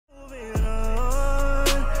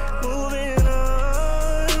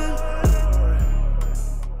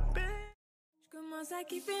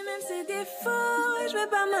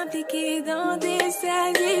pas m'impliquer dans tes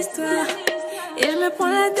sales histoires. Et je me prends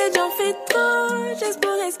la tête, j'en fais trop, juste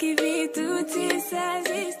pour esquiver toutes ces sales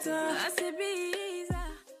histoires. C'est bizarre.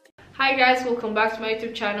 Hi guys, welcome back to my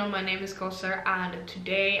YouTube channel. My name is Awnuurkawthar and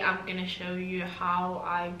today I'm gonna show you how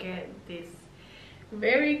I get this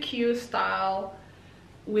very cute style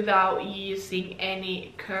without using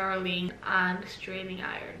any curling and straightening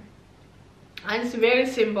iron. And it's very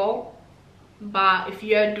simple, but if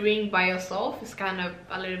you are doing by yourself, it's kind of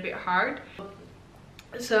a little bit hard.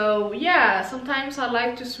 So yeah, sometimes I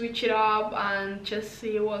like to switch it up and just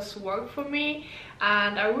see what's worked for me,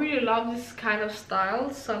 and I really love this kind of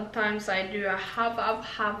style. Sometimes I do a half up,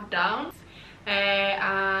 half down,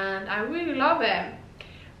 and I really love it.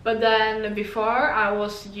 But then before I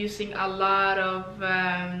was using a lot of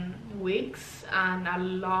wigs, and I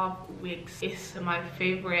love wigs. It's my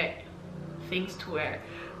favorite things to wear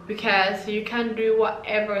because you can do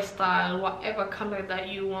whatever style, whatever color that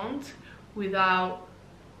you want without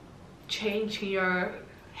changing your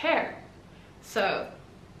hair. So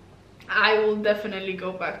I will definitely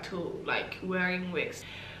go back to like wearing wigs,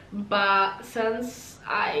 but since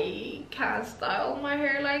I can't style my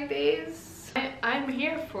hair like this, I'm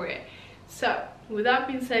here for it. So with that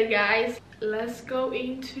being said, guys, let's go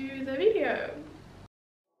into the video.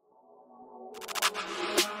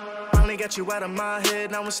 Got you out of my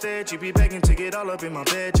head, now instead you be begging to get all up in my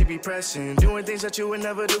bed. You be pressing, doing things that you would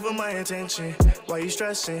never do for my attention. Why you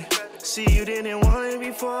stressing? See, you didn't want it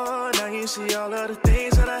before, now you see all of the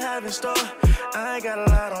things that I have in store. I got a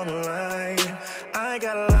lot on the line, I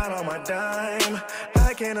got a lot on my dime.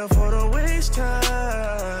 I can't afford to waste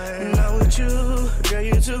time. Not with you, girl,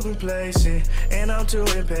 you're too complacent, and I'm too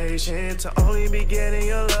impatient to only be getting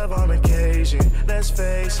your love on occasion. Let's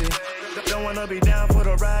face it, don't wanna be down for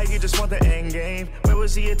the ride, you just want the end game. Where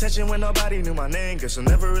was the attention when nobody knew my name? Guess it'll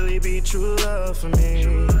never really be true love for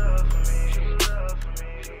me.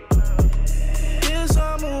 Guess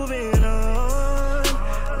I'm moving on,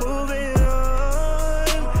 moving on,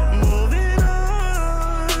 moving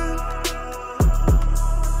on.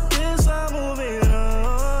 Guess I'm moving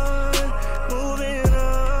on, moving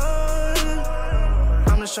on.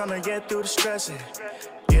 I'm just trying to get through the stressing,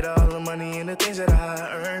 get all the money and the things that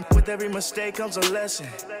I earn. With every mistake comes a lesson.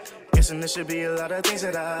 Guessing there should be a lot of things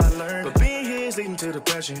that I learned, but being here is leading to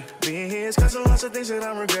depression. Being here is causing lots of things that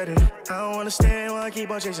I'm regretting. I don't understand why I keep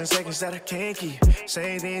on chasing seconds that I can't keep.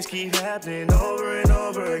 Same things keep happening over and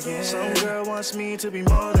over again. Some girl wants me to be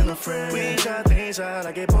more than a friend. We try things out,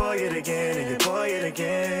 I get bored yet again and get bored yet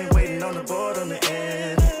again. Waiting on the board on the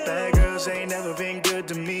end. Bad girls ain't never been good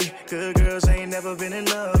to me. Good girls ain't never been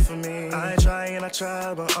enough for me. I try and I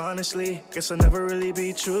try, but honestly, guess I'll never really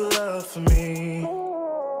be true love for me.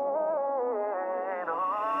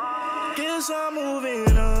 Guess I'm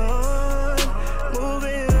moving on,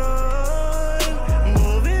 moving on,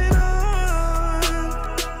 moving on.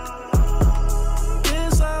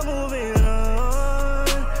 Guess I'm moving on,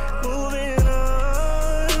 moving on.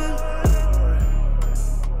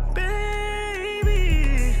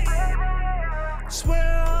 Baby,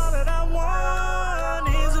 swear all that I want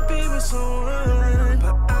is to be with someone,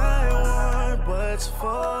 but I want what's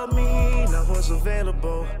for me, not what's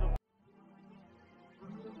available.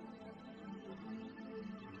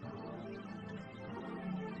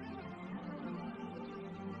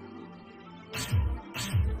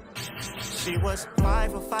 She was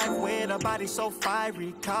 5 for 5 with a body so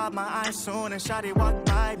fiery. Caught my eye soon and shawty walked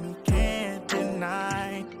by me. Can't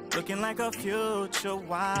deny, looking like a future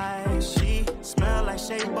wife. She smelled like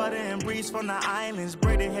shea butter and breeze from the islands.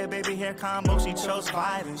 Braided hair, baby hair combo, she chose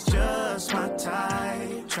violence. Just my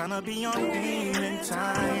type, tryna be on demon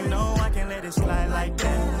time. No, I can't let it slide like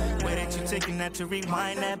that. Where that you taking that to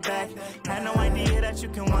rewind that back? Had no idea that you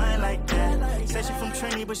can whine like that. Said she from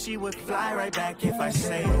Trini, but she would fly right back if I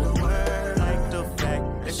say the word. Like the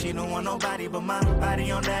fact that she don't want nobody but my body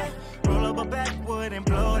on that. Roll up a backwood and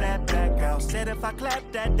blow that back out. Said if I clap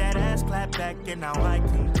that, that ass clap back, and now I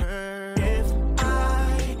concur. If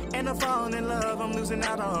I end up falling in love, I'm losing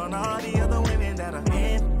out on all the other women that are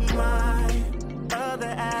in my other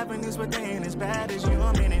avenues, but they ain't as bad as you.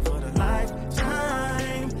 I'm in it for the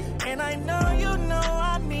lifetime, and I know you know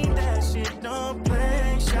I mean that shit. Don't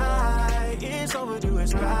play shy, it's overdue,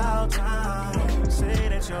 it's about time. Say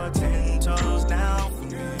that you're 10 toes down for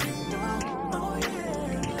me. Oh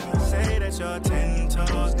yeah. Say that you're 10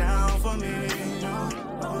 toes down for me.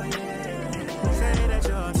 Oh yeah. Say that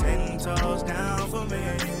you're 10 toes down for me.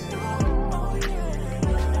 Oh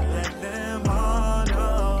yeah. Let them all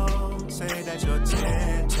know. Say that you're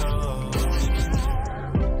 10 toes.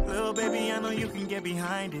 Little baby, I know you can get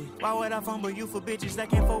behind it. Why would I fumble you for bitches that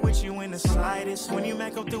can't fuck with you in the slightest? When you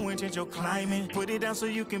man come through and change your climate, put it down so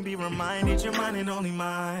you can be reminded you're mine and only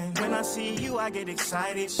mine. When I see you, I get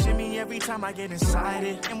excited. Shimmy every time I get inside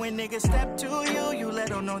it. And when niggas step to you, you let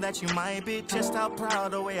them know that you might be just how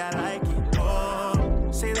proud the way I like it. Oh,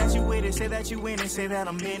 say that you with it, say that you in it, say that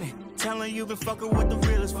I'm in it. Telling you been fucking with the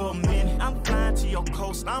realest for a minute. I'm flying to your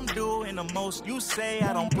coast, I'm doing the most. You say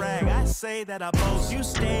I don't brag, I say that I boast. You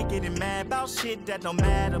stay getting mad about shit that don't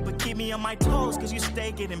matter, but keep me on my toes, cause you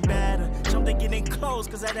stay getting better. Something getting close,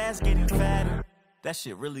 cause that ass getting fatter. That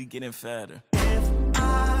shit really getting fatter. If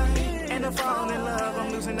I end up falling in love,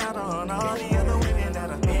 I'm losing out on all the other women that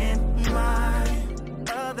are in my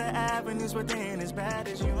other avenues, but they ain't as bad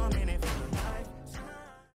as you. I'm in it for life.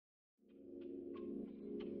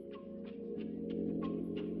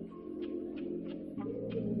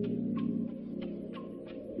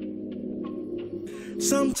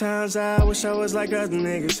 Sometimes I wish I was like other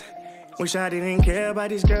niggas. Wish I didn't care about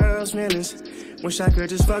these girls' feelings. Wish I could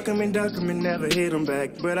just fuck them and duck them and never hit them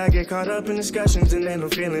back. But I get caught up in discussions and then I'm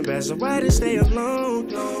feeling bad. So why to stay alone?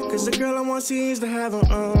 Cause the girl I want seems to have her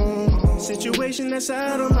own situation that's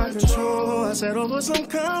out of my control. I settle for some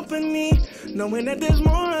company, knowing that there's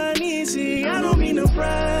more I need. See, I don't mean to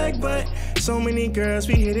brag, but so many girls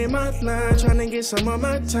be hitting my line, trying to get some of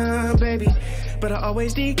my time, baby. But I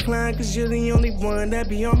always decline, cause you're the only one that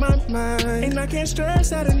be on my mind. And I can't stress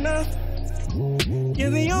that enough. You're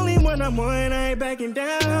the only one I want, I ain't backing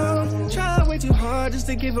down. Try way too hard just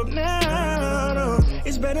to give up now. No,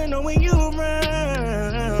 it's better knowing you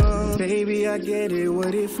around. Baby, I get it,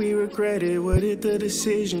 what if we regret it? What if the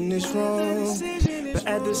decision is wrong? But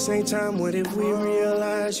at the same time, what if we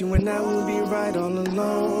realize you and I will be right all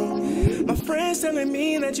along? My friends telling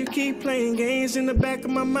me that you keep playing games. In the back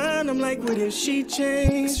of my mind, I'm like, what if she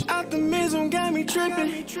changed? Optimism got me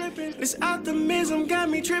tripping. This optimism got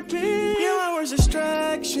me tripping. You're my worst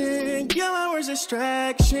distraction. You're my worst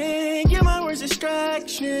distraction. You're my worst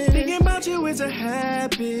distraction. Thinking about you is a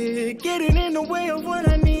habit, getting in the way of what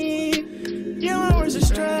I need. You're my worst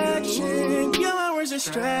distraction. You're my worst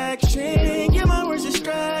distraction. You're my worst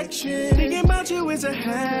distraction. Thinking about you is a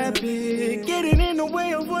habit, getting in the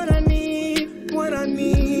way of what I need. What I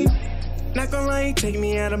need. Not gonna lie, take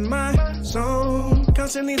me out of my zone.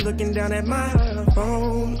 Constantly looking down at my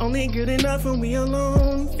phone. Only good enough when we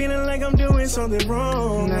alone. Feeling like I'm doing something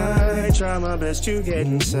wrong. I try my best to get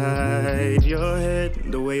inside your head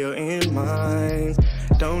the way you're in mine.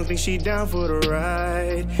 Don't think she down for the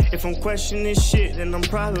ride. If I'm questioning shit, then I'm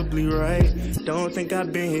probably right. Don't think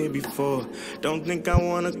I've been here before. Don't think I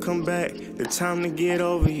wanna come back. The time to get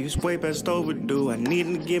over you's way past overdue. I need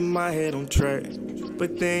to get my head on track.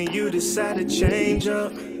 But then you decide to change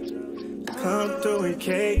up. Come through and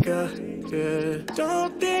cake up. Yeah.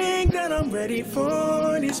 Don't think that I'm ready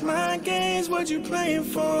for these mind games. What you playing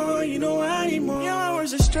for? You know I need more. You're my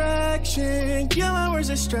worst distraction. You're my worst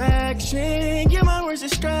distraction. You're my worst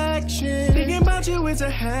distraction. Thinking about you is a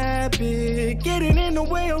habit, getting in the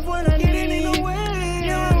way of what I need. In the way.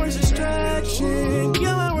 You're my worst distraction.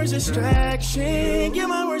 You're my worst distraction. You're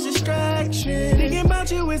my worst distraction. Thinking about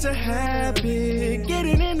you is a habit,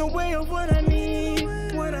 getting in the way of what I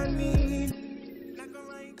need. What I need.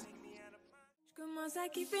 Je commence à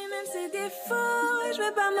kiffer même ses défauts. Je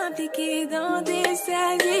vais pas m'impliquer dans des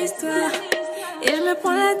sales histoires. Et je me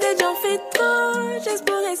prends la tête, j'en fais trop. Juste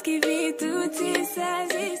pour esquiver toutes ces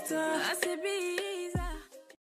sales histoires. Ah, c'est bien.